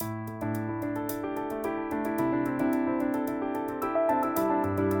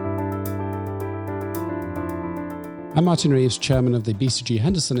I'm Martin Reeves, Chairman of the BCG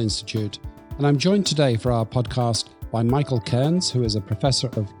Henderson Institute, and I'm joined today for our podcast by Michael Cairns, who is a Professor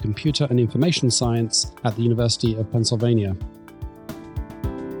of Computer and Information Science at the University of Pennsylvania.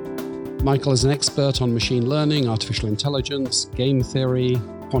 Michael is an expert on machine learning, artificial intelligence, game theory,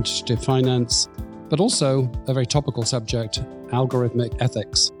 quantitative finance, but also a very topical subject, algorithmic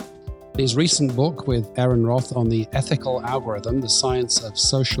ethics. His recent book with Aaron Roth on the ethical algorithm, the science of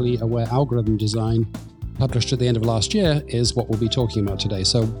socially aware algorithm design, published at the end of last year, is what we'll be talking about today.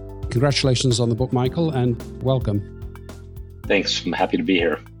 So congratulations on the book, Michael, and welcome. Thanks. I'm happy to be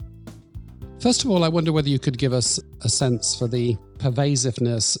here. First of all, I wonder whether you could give us a sense for the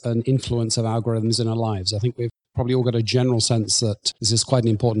pervasiveness and influence of algorithms in our lives. I think we've probably all got a general sense that this is quite an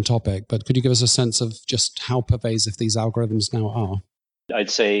important topic, but could you give us a sense of just how pervasive these algorithms now are?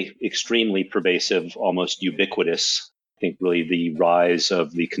 I'd say extremely pervasive, almost ubiquitous. I think really the rise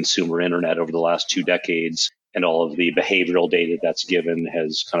of the consumer internet over the last 2 decades and all of the behavioral data that's given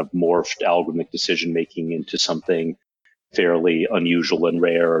has kind of morphed algorithmic decision making into something fairly unusual and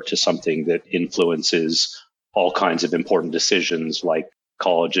rare, to something that influences all kinds of important decisions like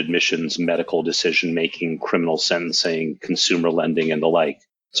college admissions, medical decision making, criminal sentencing, consumer lending, and the like.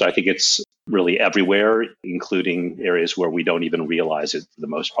 So I think it's really everywhere, including areas where we don't even realize it for the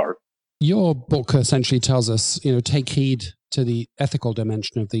most part. Your book essentially tells us, take heed to the ethical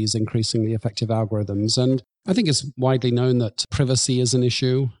dimension of these increasingly effective algorithms. And I think it's widely known that privacy is an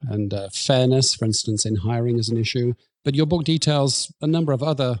issue and fairness, for instance, in hiring is an issue. But your book details a number of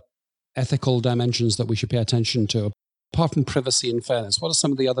other ethical dimensions that we should pay attention to. Apart from privacy and fairness, what are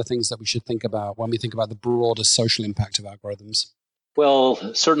some of the other things that we should think about when we think about the broader social impact of algorithms? Well,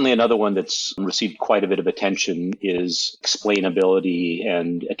 certainly another one that's received quite a bit of attention is explainability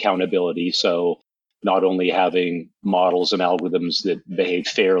and accountability. So not only having models and algorithms that behave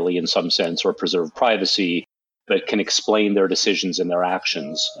fairly in some sense or preserve privacy, but can explain their decisions and their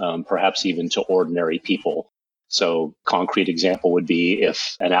actions, perhaps even to ordinary people. So concrete example would be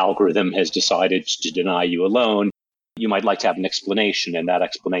if an algorithm has decided to deny you a loan, you might like to have an explanation, and that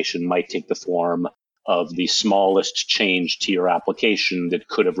explanation might take the form of the smallest change to your application that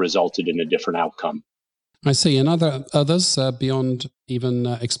could have resulted in a different outcome. I see. And others beyond even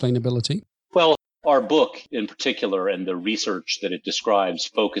explainability? Well, our book in particular and the research that it describes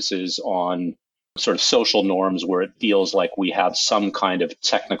focuses on sort of social norms where it feels like we have some kind of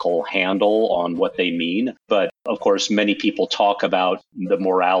technical handle on what they mean. But of course, many people talk about the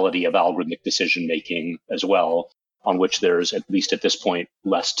morality of algorithmic decision making as well, on which there's, at least at this point,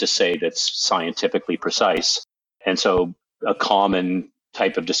 less to say that's scientifically precise. And so a common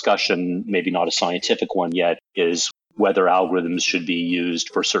type of discussion, maybe not a scientific one yet, is whether algorithms should be used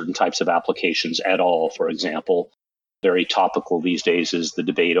for certain types of applications at all, for example. Very topical these days is the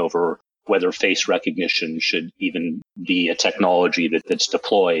debate over whether face recognition should even be a technology that's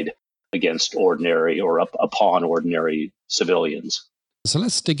deployed against ordinary or upon ordinary civilians. So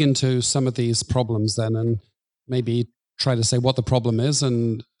let's dig into some of these problems then and maybe try to say what the problem is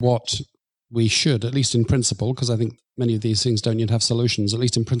and what we should, at least in principle, because I think many of these things don't yet have solutions, at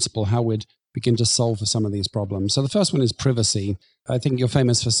least in principle, how we'd begin to solve for some of these problems. So the first one is privacy. I think you're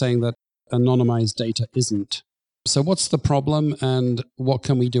famous for saying that anonymized data isn't. So what's the problem and what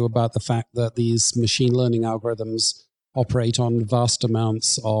can we do about the fact that these machine learning algorithms operate on vast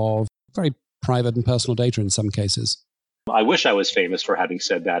amounts of very private and personal data in some cases? I wish I was famous for having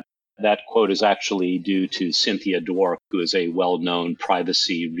said that. That quote is actually due to Cynthia Dwork, who is a well-known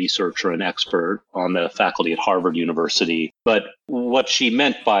privacy researcher and expert on the faculty at Harvard University. But what she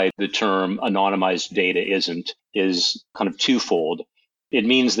meant by the term anonymized data isn't is kind of twofold. It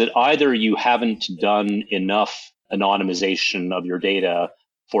means that either you haven't done enough anonymization of your data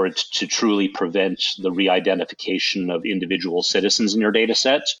for it to truly prevent the re-identification of individual citizens in your data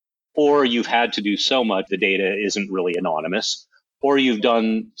set, or you've had to do so much the data isn't really anonymous, or you've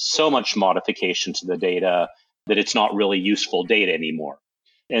done so much modification to the data that it's not really useful data anymore.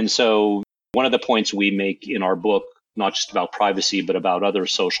 And so one of the points we make in our book, not just about privacy, but about other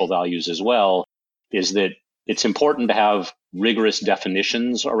social values as well, is that it's important to have rigorous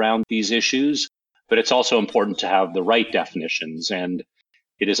definitions around these issues, but it's also important to have the right definitions. And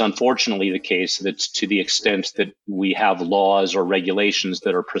it is unfortunately the case that to the extent that we have laws or regulations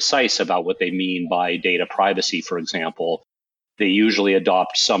that are precise about what they mean by data privacy, for example, they usually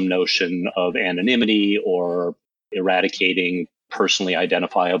adopt some notion of anonymity or eradicating personally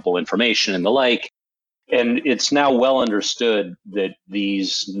identifiable information and the like. And it's now well understood that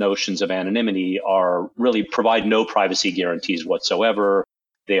these notions of anonymity really provide no privacy guarantees whatsoever.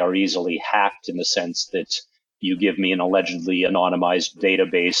 They are easily hacked in the sense that You give me an allegedly anonymized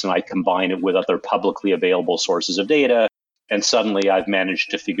database and I combine it with other publicly available sources of data. And suddenly I've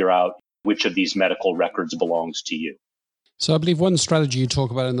managed to figure out which of these medical records belongs to you. So I believe one strategy you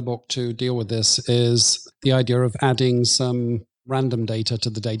talk about in the book to deal with this is the idea of adding some random data to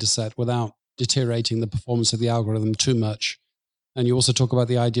the data set without deteriorating the performance of the algorithm too much. And you also talk about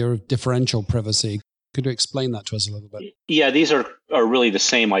the idea of differential privacy. Could you explain that to us a little bit? Yeah, these are really the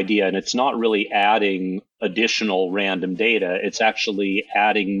same idea. And it's not really adding additional random data. It's actually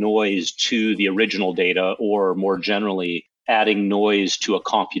adding noise to the original data, or more generally, adding noise to a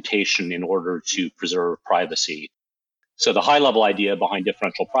computation in order to preserve privacy. So the high-level idea behind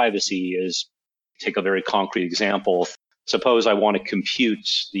differential privacy is, take a very concrete example. Suppose I want to compute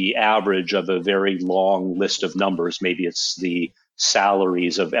the average of a very long list of numbers. Maybe it's the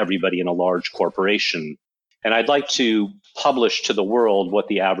salaries of everybody in a large corporation. And I'd like to publish to the world what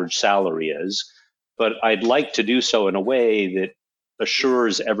the average salary is, but I'd like to do so in a way that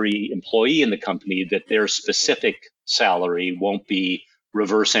assures every employee in the company that their specific salary won't be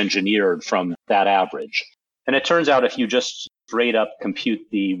reverse engineered from that average. And it turns out if you just straight up compute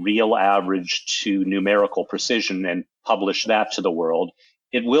the real average to numerical precision and publish that to the world,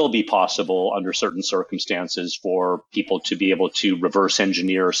 it will be possible under certain circumstances for people to be able to reverse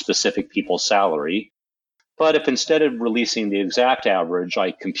engineer specific people's salary. But if instead of releasing the exact average,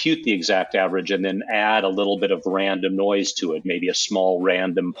 I compute the exact average and then add a little bit of random noise to it, maybe a small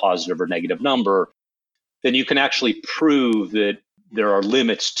random positive or negative number, then you can actually prove that there are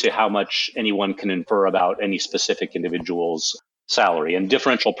limits to how much anyone can infer about any specific individual's salary. And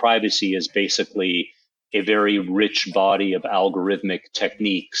differential privacy is basically a very rich body of algorithmic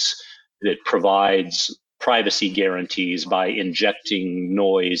techniques that provides privacy guarantees by injecting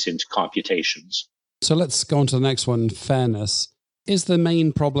noise into computations. So let's go on to the next one, fairness. Is the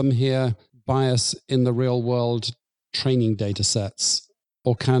main problem here bias in the real world training data sets,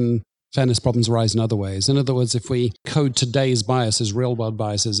 or can fairness problems arise in other ways? In other words, if we code today's biases, real world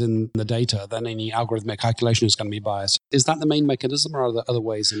biases in the data, then any algorithmic calculation is going to be biased. Is that the main mechanism, or are there other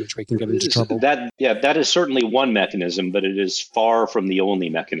ways in which we can get into trouble? That is certainly one mechanism, but it is far from the only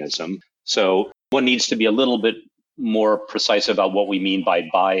mechanism. So one needs to be a little bit more precise about what we mean by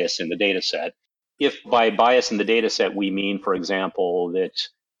bias in the data set. If by bias in the data set, we mean, for example, that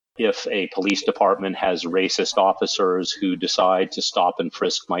if a police department has racist officers who decide to stop and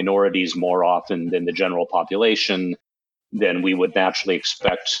frisk minorities more often than the general population, then we would naturally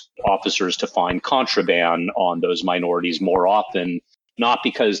expect officers to find contraband on those minorities more often, not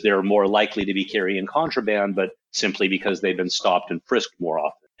because they're more likely to be carrying contraband, but simply because they've been stopped and frisked more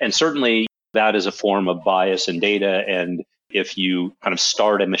often. And certainly that is a form of bias in data. And if you kind of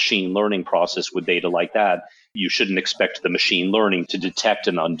start a machine learning process with data like that, you shouldn't expect the machine learning to detect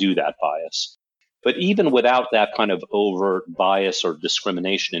and undo that bias. But even without that kind of overt bias or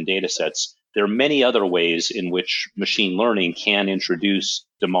discrimination in data sets, there are many other ways in which machine learning can introduce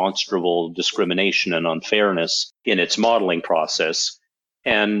demonstrable discrimination and unfairness in its modeling process.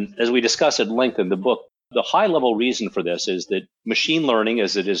 And as we discuss at length in the book, the high-level reason for this is that machine learning,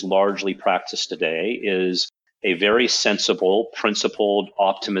 as it is largely practiced today, is a very sensible, principled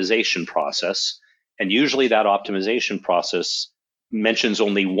optimization process. And usually that optimization process mentions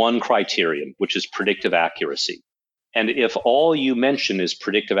only one criterion, which is predictive accuracy. And if all you mention is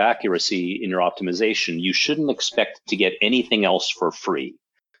predictive accuracy in your optimization, you shouldn't expect to get anything else for free.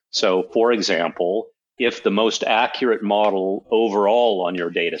 So, for example, if the most accurate model overall on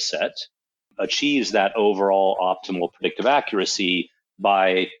your data set achieves that overall optimal predictive accuracy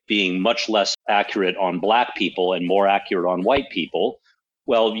by being much less accurate on Black people and more accurate on white people,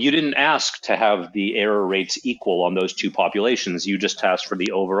 well, you didn't ask to have the error rates equal on those two populations. You just asked for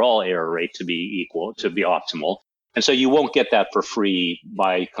the overall error rate to be equal, to be optimal. And so you won't get that for free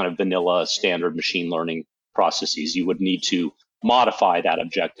by kind of vanilla standard machine learning processes. You would need to modify that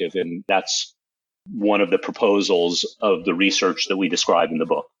objective. And that's one of the proposals of the research that we describe in the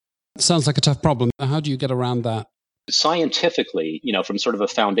book. Sounds like a tough problem. How do you get around that? Scientifically, from sort of a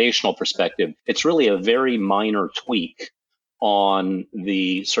foundational perspective, it's really a very minor tweak on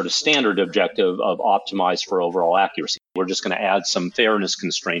the sort of standard objective of optimize for overall accuracy. We're just going to add some fairness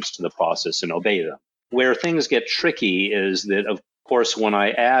constraints to the process and obey them. Where things get tricky is that, of course, when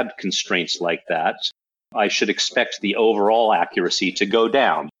I add constraints like that, I should expect the overall accuracy to go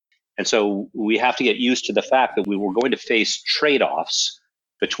down. And so we have to get used to the fact that we were going to face trade-offs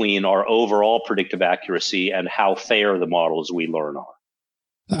between our overall predictive accuracy and how fair the models we learn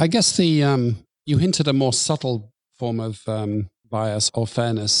are. I guess you hinted a more subtle form of bias or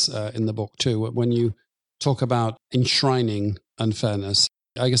fairness in the book too, when you talk about enshrining unfairness.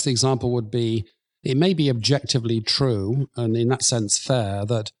 I guess the example would be it may be objectively true and in that sense fair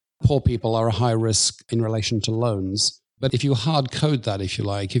that poor people are a high risk in relation to loans. But if you hard code that, if you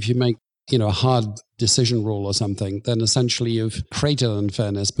like, if you make a hard decision rule or something, then essentially you've created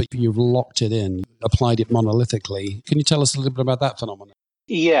unfairness, but you've locked it in, applied it monolithically. Can you tell us a little bit about that phenomenon?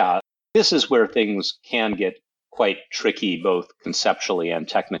 Yeah, this is where things can get quite tricky, both conceptually and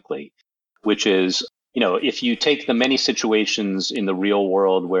technically, which is, if you take the many situations in the real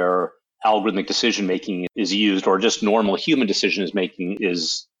world where algorithmic decision making is used, or just normal human decision making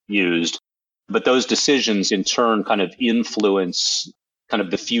is used, but those decisions in turn kind of influence kind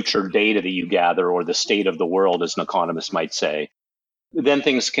of the future data that you gather or the state of the world, as an economist might say, then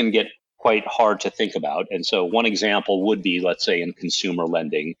things can get quite hard to think about. And so one example would be, let's say, in consumer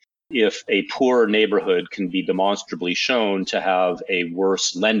lending, if a poor neighborhood can be demonstrably shown to have a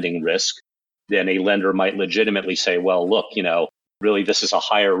worse lending risk, then a lender might legitimately say, well, look, really, this is a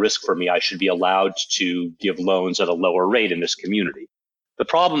higher risk for me. I should be allowed to give loans at a lower rate in this community. The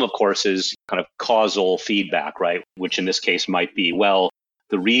problem, of course, is kind of causal feedback, right? Which in this case might be, well,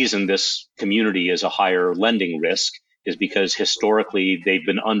 the reason this community is a higher lending risk is because historically they've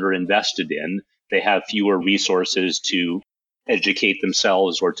been underinvested in. They have fewer resources to educate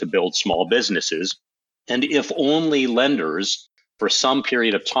themselves or to build small businesses. And if only lenders for some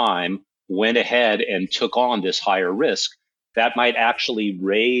period of time went ahead and took on this higher risk, that might actually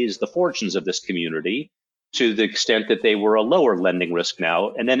raise the fortunes of this community to the extent that they were a lower lending risk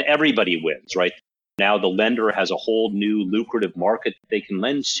now. And then everybody wins, right? Now the lender has a whole new lucrative market they can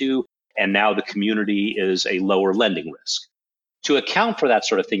lend to, and now the community is a lower lending risk. To account for that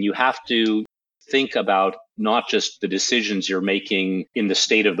sort of thing, you have to think about not just the decisions you're making in the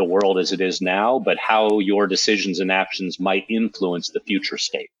state of the world as it is now, but how your decisions and actions might influence the future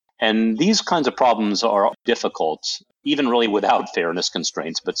state. And these kinds of problems are difficult, even really without fairness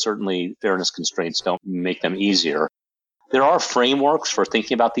constraints, but certainly fairness constraints don't make them easier. There are frameworks for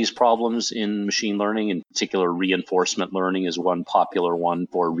thinking about these problems in machine learning. In particular, reinforcement learning is one popular one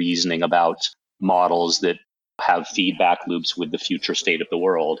for reasoning about models that have feedback loops with the future state of the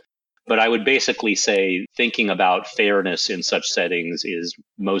world. But I would basically say thinking about fairness in such settings is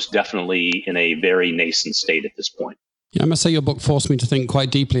most definitely in a very nascent state at this point. Yeah, I must say your book forced me to think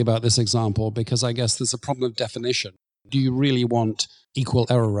quite deeply about this example, because I guess there's a problem of definition. Do you really want equal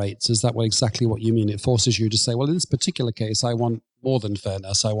error rates? Is that exactly what you mean? It forces you to say, well, in this particular case, I want more than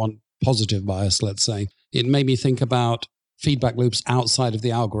fairness. I want positive bias, let's say. It made me think about feedback loops outside of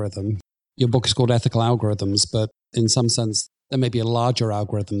the algorithm. Your book is called Ethical Algorithms, but in some sense, there may be a larger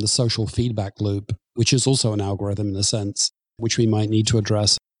algorithm, the social feedback loop, which is also an algorithm in a sense, which we might need to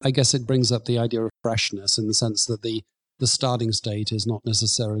address. I guess it brings up the idea of freshness in the sense that the starting state is not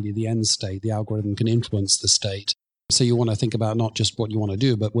necessarily the end state. The algorithm can influence the state. So you want to think about not just what you want to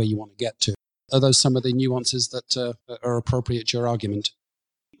do, but where you want to get to. Are those some of the nuances that are appropriate to your argument?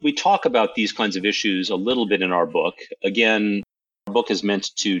 We talk about these kinds of issues a little bit in our book. Again, our book is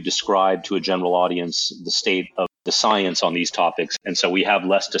meant to describe to a general audience the state of the science on these topics. And so we have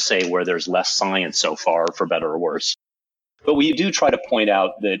less to say where there's less science so far, for better or worse. But we do try to point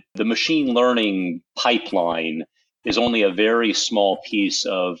out that the machine learning pipeline is only a very small piece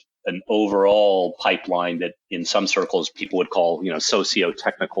of an overall pipeline that in some circles people would call,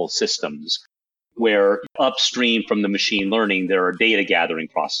 socio-technical systems, where upstream from the machine learning, there are data gathering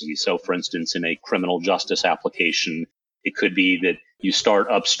processes. So for instance, in a criminal justice application, it could be that you start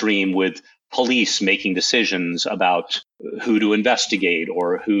upstream with police making decisions about who to investigate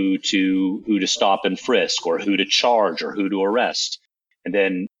or who to stop and frisk or who to charge or who to arrest. And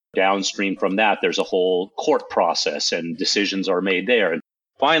then downstream from that, there's a whole court process and decisions are made there. And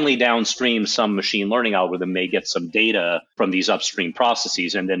finally, downstream, some machine learning algorithm may get some data from these upstream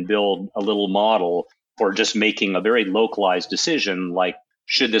processes and then build a little model for just making a very localized decision, like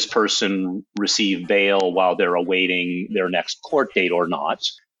should this person receive bail while they're awaiting their next court date or not?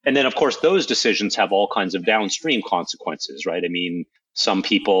 And then, of course, those decisions have all kinds of downstream consequences, right? I mean, some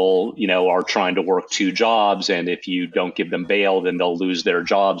people, are trying to work two jobs, and if you don't give them bail, then they'll lose their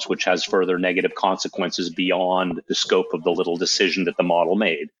jobs, which has further negative consequences beyond the scope of the little decision that the model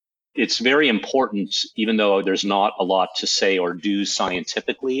made. It's very important, even though there's not a lot to say or do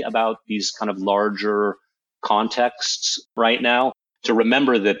scientifically about these kind of larger contexts right now, to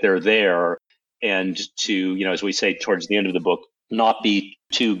remember that they're there and to, as we say towards the end of the book, not be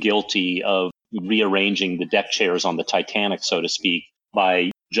too guilty of rearranging the deck chairs on the Titanic, so to speak, by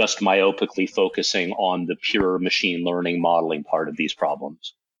just myopically focusing on the pure machine learning modeling part of these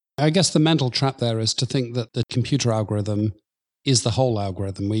problems. I guess the mental trap there is to think that the computer algorithm is the whole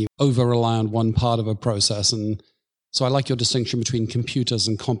algorithm. We over-rely on one part of a process. And so I like your distinction between computers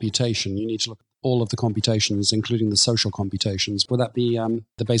and computation. You need to look at all of the computations, including the social computations. Would that be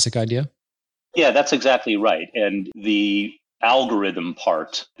the basic idea? Yeah, that's exactly right. And the algorithm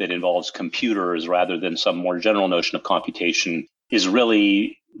part that involves computers rather than some more general notion of computation is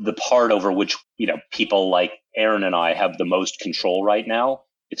really the part over which, people like Aaron and I have the most control right now.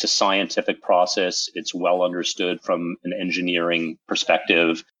 It's a scientific process. It's well understood from an engineering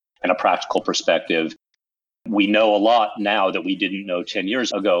perspective and a practical perspective. We know a lot now that we didn't know 10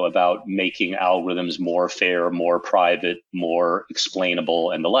 years ago about making algorithms more fair, more private, more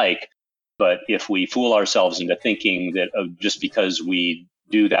explainable, and the like. But if we fool ourselves into thinking that just because we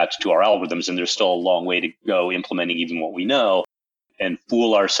do that to our algorithms, and there's still a long way to go implementing even what we know, and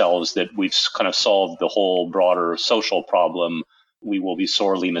fool ourselves that we've kind of solved the whole broader social problem, we will be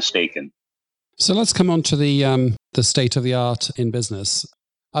sorely mistaken. So let's come on to the state of the art in business.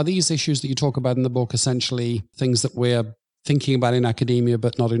 Are these issues that you talk about in the book essentially things that we're thinking about in academia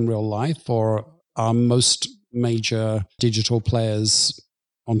but not in real life? Or are most major digital players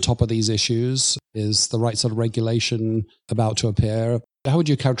on top of these issues? Is the right sort of regulation about to appear? How would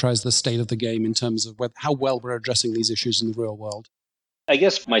you characterize the state of the game in terms of how well we're addressing these issues in the real world? I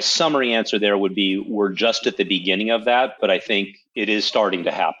guess my summary answer there would be we're just at the beginning of that, but I think it is starting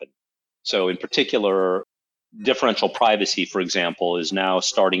to happen. So in particular, differential privacy, for example, is now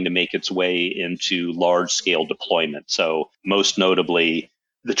starting to make its way into large-scale deployment. So most notably,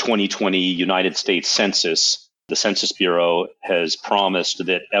 the 2020 United States Census, the Census Bureau has promised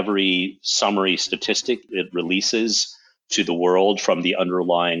that every summary statistic it releases to the world from the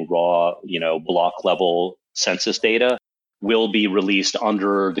underlying raw, block level census data will be released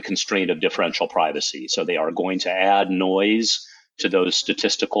under the constraint of differential privacy. So they are going to add noise to those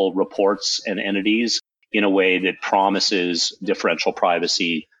statistical reports and entities in a way that promises differential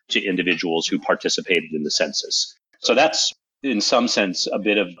privacy to individuals who participated in the census. So that's, in some sense, a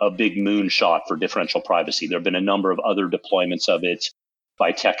bit of a big moonshot for differential privacy. There have been a number of other deployments of it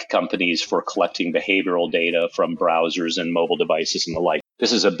by tech companies for collecting behavioral data from browsers and mobile devices and the like.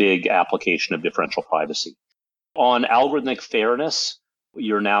 This is a big application of differential privacy. On algorithmic fairness,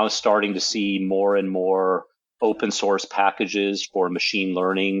 you're now starting to see more and more open source packages for machine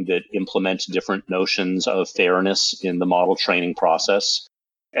learning that implement different notions of fairness in the model training process.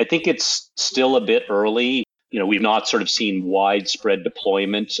 I think it's still a bit early. We've not sort of seen widespread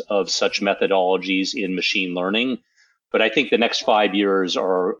deployment of such methodologies in machine learning, but I think the next 5 years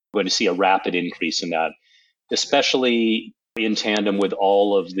are going to see a rapid increase in that, especially in tandem with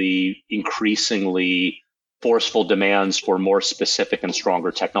all of the increasingly forceful demands for more specific and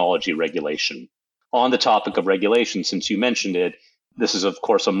stronger technology regulation. On the topic of regulation, since you mentioned it, this is, of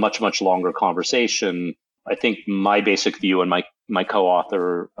course, a much, much longer conversation. I think my basic view, and my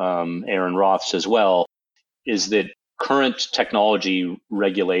co-author, Aaron Roth's as well, is that current technology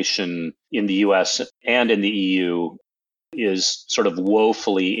regulation in the US and in the EU is sort of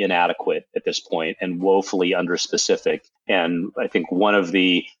woefully inadequate at this point and woefully underspecific. And I think one of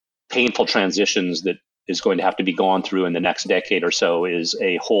the painful transitions that is going to have to be gone through in the next decade or so is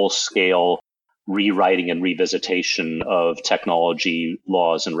a whole-scale rewriting and revisitation of technology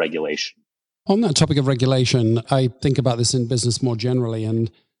laws and regulation. On that topic of regulation, I think about this in business more generally,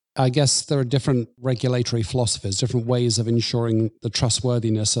 and I guess there are different regulatory philosophies, different ways of ensuring the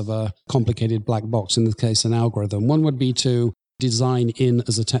trustworthiness of a complicated black box, in this case, an algorithm. One would be to design in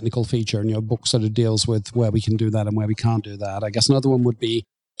as a technical feature, and your book sort of deals with where we can do that and where we can't do that. I guess another one would be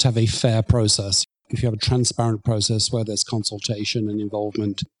to have a fair process. If you have a transparent process where there's consultation and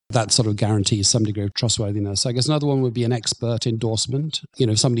involvement, that sort of guarantees some degree of trustworthiness. I guess another one would be an expert endorsement.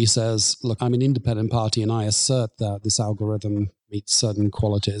 If somebody says, look, I'm an independent party and I assert that this algorithm meets certain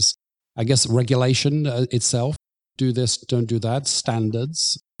qualities. I guess regulation itself, do this, don't do that,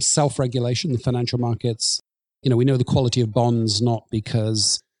 standards, self-regulation, the financial markets. We know the quality of bonds not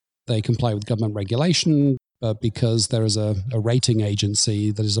because they comply with government regulation, but because there is a rating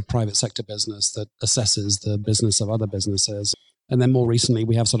agency that is a private sector business that assesses the business of other businesses. And then more recently,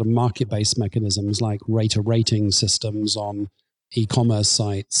 we have sort of market-based mechanisms like rating systems on e-commerce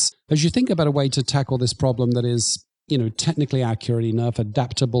sites. As you think about a way to tackle this problem that is, technically accurate enough,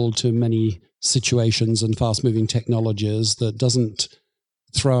 adaptable to many situations and fast-moving technologies, that doesn't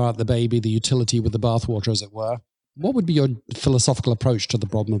throw out the baby, the utility with the bathwater, as it were, what would be your philosophical approach to the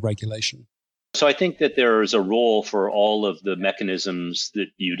problem of regulation? So I think that there's a role for all of the mechanisms that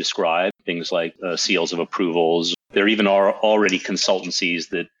you described, things like seals of approvals. There even are already consultancies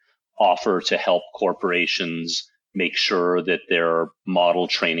that offer to help corporations make sure that their model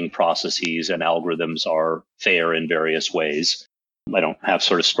training processes and algorithms are fair in various ways. I don't have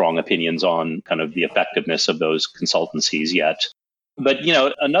sort of strong opinions on kind of the effectiveness of those consultancies yet. But,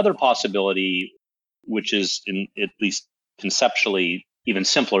 another possibility, which is at least conceptually even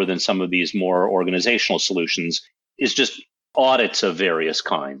simpler than some of these more organizational solutions, is just audits of various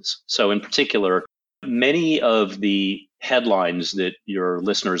kinds. So in particular, many of the headlines that your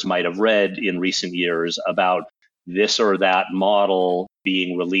listeners might have read in recent years about this or that model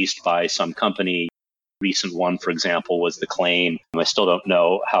being released by some company. Recent one, for example, was the claim. I still don't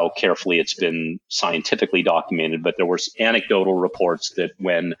know how carefully it's been scientifically documented, but there were anecdotal reports that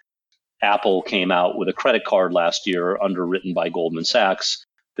when Apple came out with a credit card last year underwritten by Goldman Sachs,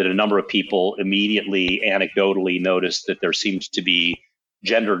 that a number of people immediately anecdotally noticed that there seemed to be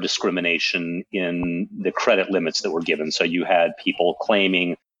gender discrimination in the credit limits that were given. So you had people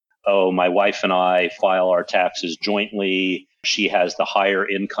claiming, oh, my wife and I file our taxes jointly. She has the higher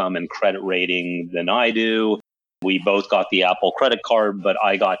income and credit rating than I do. We both got the Apple credit card, but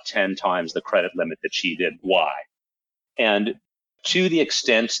I got 10 times the credit limit that she did. Why? And to the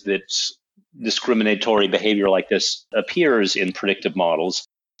extent that discriminatory behavior like this appears in predictive models,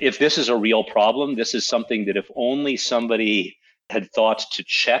 if this is a real problem, this is something that if only somebody had thought to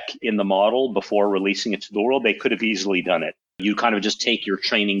check in the model before releasing it to the world, they could have easily done it. You kind of just take your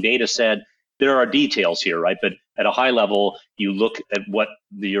training data set. There are details here, right? But at a high level, you look at what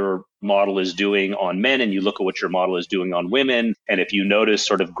your model is doing on men and you look at what your model is doing on women. And if you notice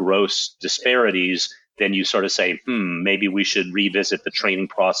sort of gross disparities, then you sort of say, maybe we should revisit the training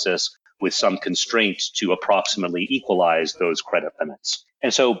process with some constraints to approximately equalize those credit limits.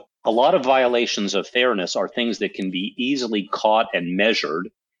 And so a lot of violations of fairness are things that can be easily caught and measured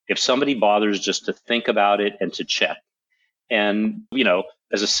if somebody bothers just to think about it and to check. And,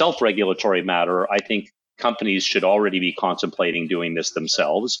 as a self-regulatory matter, I think companies should already be contemplating doing this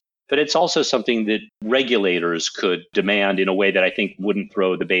themselves. But it's also something that regulators could demand in a way that I think wouldn't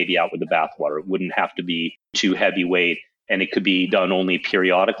throw the baby out with the bathwater. It wouldn't have to be too heavyweight, and it could be done only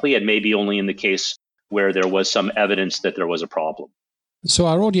periodically and maybe only in the case where there was some evidence that there was a problem. So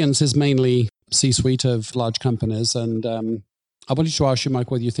our audience is mainly C-suite of large companies. And I wanted to ask you, Mike,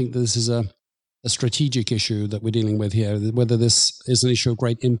 whether you think that this is a strategic issue that we're dealing with here, whether this is an issue of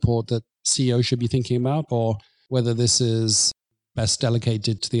great import that CEOs should be thinking about, or whether this is best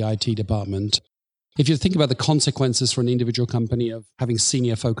delegated to the IT department. If you think about the consequences for an individual company of having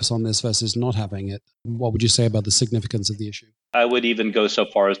senior focus on this versus not having it, what would you say about the significance of the issue? I would even go so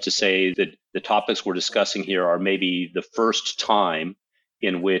far as to say that the topics we're discussing here are maybe the first time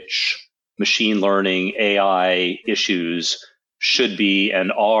in which machine learning, AI issues should be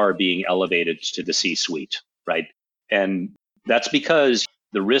and are being elevated to the C-suite, right? And that's because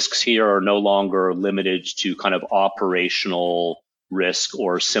the risks here are no longer limited to kind of operational risk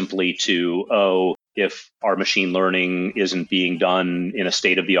or simply to, if our machine learning isn't being done in a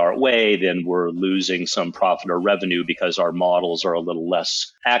state-of-the-art way, then we're losing some profit or revenue because our models are a little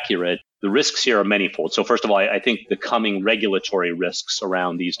less accurate. The risks here are manifold. So first of all, I think the coming regulatory risks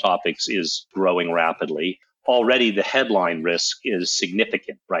around these topics is growing rapidly. Already the headline risk is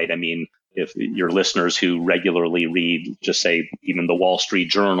significant, right? I mean, if your listeners who regularly read, just say, even the Wall Street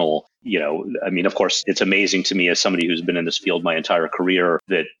Journal, of course, it's amazing to me as somebody who's been in this field my entire career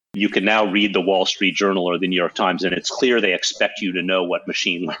that you can now read the Wall Street Journal or the New York Times, and it's clear they expect you to know what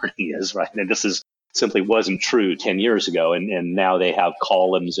machine learning is, right? And this simply wasn't true 10 years ago. And now they have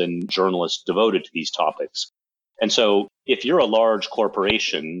columns and journalists devoted to these topics. And so if you're a large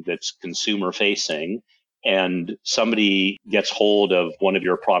corporation that's consumer facing, and somebody gets hold of one of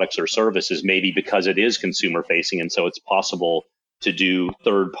your products or services, maybe because it is consumer facing, and so it's possible to do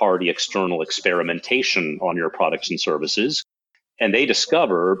third-party external experimentation on your products and services, and they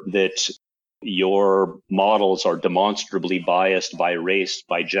discover that your models are demonstrably biased by race,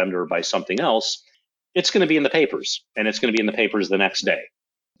 by gender, by something else, it's going to be in the papers, and it's going to be in the papers the next day.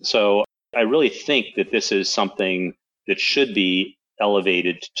 So I really think that this is something that should be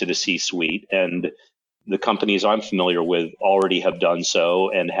elevated to the C-suite, and the companies I'm familiar with already have done so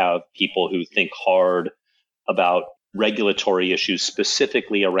and have people who think hard about regulatory issues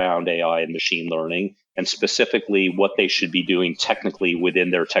specifically around AI and machine learning, and specifically what they should be doing technically within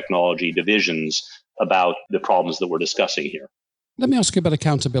their technology divisions about the problems that we're discussing here. Let me ask you about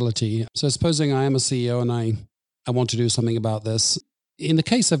accountability. So supposing I am a CEO and I want to do something about this. In the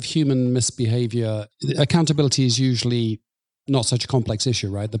case of human misbehavior, accountability is usually not such a complex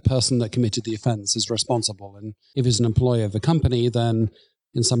issue, right? The person that committed the offense is responsible. And if it's an employee of a company, then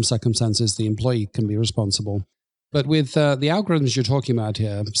in some circumstances, the employee can be responsible. But with the algorithms you're talking about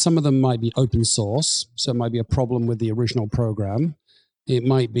here, some of them might be open source. So it might be a problem with the original program. It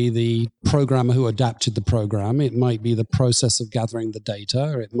might be the programmer who adapted the program. It might be the process of gathering the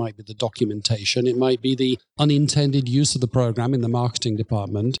data. It might be the documentation. It might be the unintended use of the program in the marketing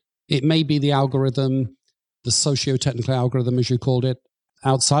department. It may be the algorithm, the socio-technical algorithm, as you called it,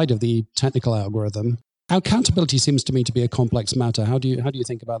 outside of the technical algorithm. Accountability seems to me to be a complex matter. How do you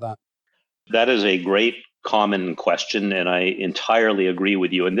think about that? That is a great common question, and I entirely agree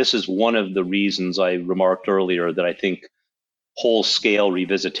with you. And this is one of the reasons I remarked earlier that I think whole-scale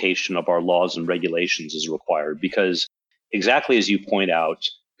revisitation of our laws and regulations is required, because exactly as you point out,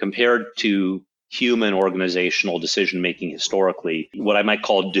 compared to human organizational decision-making historically, what I might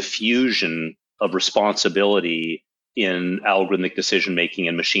call diffusion of responsibility in algorithmic decision-making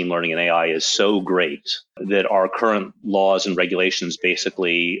and machine learning and AI is so great that our current laws and regulations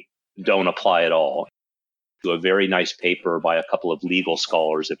basically don't apply at all. A very nice paper by a couple of legal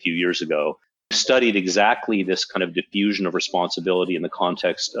scholars a few years ago studied exactly this kind of diffusion of responsibility in the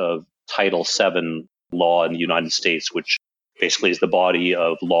context of Title VII law in the United States, which basically is the body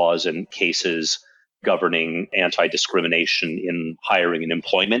of laws and cases governing anti-discrimination in hiring and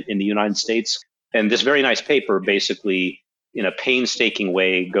employment in the United States. And this very nice paper basically, in a painstaking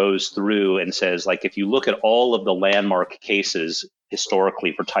way, goes through and says, like, if you look at all of the landmark cases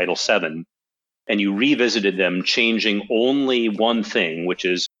historically for Title VII, and you revisited them, changing only one thing, which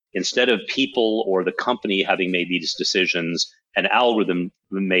is instead of people or the company having made these decisions, an algorithm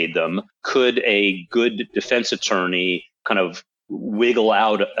made them, could a good defense attorney kind of wiggle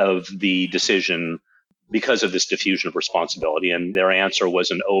out of the decision because of this diffusion of responsibility? And their answer was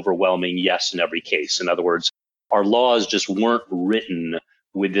an overwhelming yes in every case. In other words, our laws just weren't written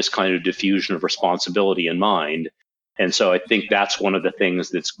with this kind of diffusion of responsibility in mind. And so I think that's one of the things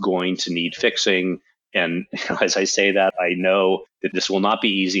that's going to need fixing. And as I say that, I know that this will not be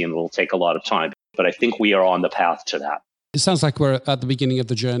easy and it will take a lot of time, but I think we are on the path to that. It sounds like we're at the beginning of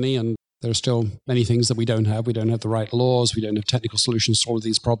the journey, and there are still many things that we don't have. We don't have the right laws. We don't have technical solutions to all of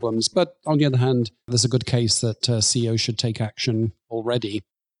these problems. But on the other hand, there's a good case that CEOs should take action already.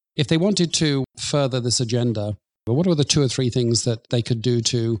 If they wanted to further this agenda, what are the 2 or 3 things that they could do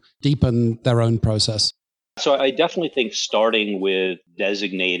to deepen their own process? So I definitely think starting with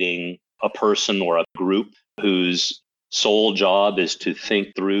designating a person or a group whose sole job is to think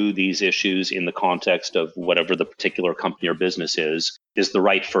through these issues in the context of whatever the particular company or business is the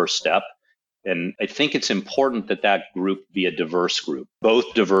right first step. And I think it's important that that group be a diverse group,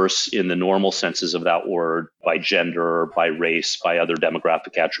 both diverse in the normal senses of that word, by gender, by race, by other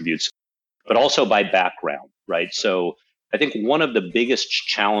demographic attributes, but also by background, right? So I think one of the biggest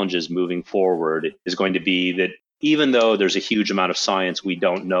challenges moving forward is going to be that even though there's a huge amount of science we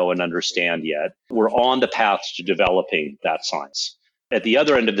don't know and understand yet, we're on the path to developing that science. At the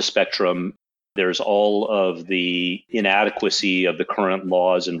other end of the spectrum, there's all of the inadequacy of the current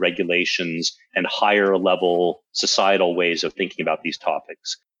laws and regulations and higher level societal ways of thinking about these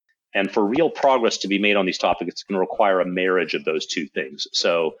topics. And for real progress to be made on these topics, it's going to require a marriage of those two things.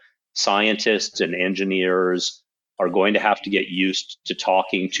 So scientists and engineers are going to have to get used to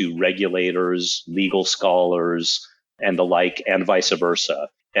talking to regulators, legal scholars, and the like, and vice versa.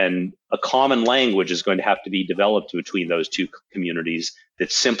 And a common language is going to have to be developed between those two communities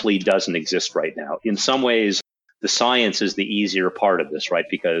that simply doesn't exist right now. In some ways, the science is the easier part of this, right?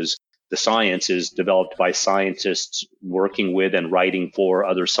 Because the science is developed by scientists working with and writing for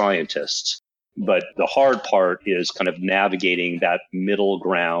other scientists. But the hard part is kind of navigating that middle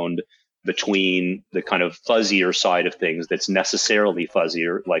ground between the kind of fuzzier side of things that's necessarily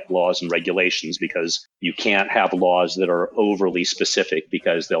fuzzier, like laws and regulations, because you can't have laws that are overly specific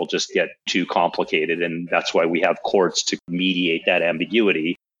because they'll just get too complicated. And that's why we have courts to mediate that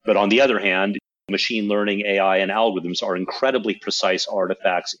ambiguity. But on the other hand, machine learning, AI, and algorithms are incredibly precise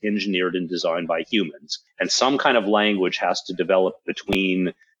artifacts engineered and designed by humans. And some kind of language has to develop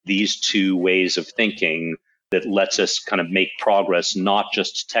between these two ways of thinking that lets us kind of make progress, not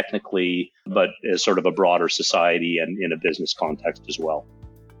just technically, but as sort of a broader society and in a business context as well.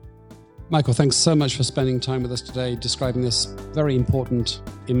 Michael, thanks so much for spending time with us today, describing this very important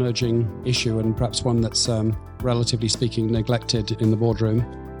emerging issue and perhaps one that's, relatively speaking, neglected in the boardroom.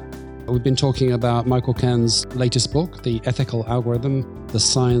 We've been talking about Michael Cairns' latest book, The Ethical Algorithm, The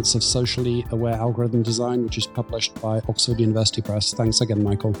Science of Socially Aware Algorithm Design, which is published by Oxford University Press. Thanks again,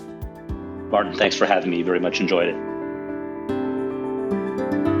 Michael. Martin, thanks for having me. Very much enjoyed it.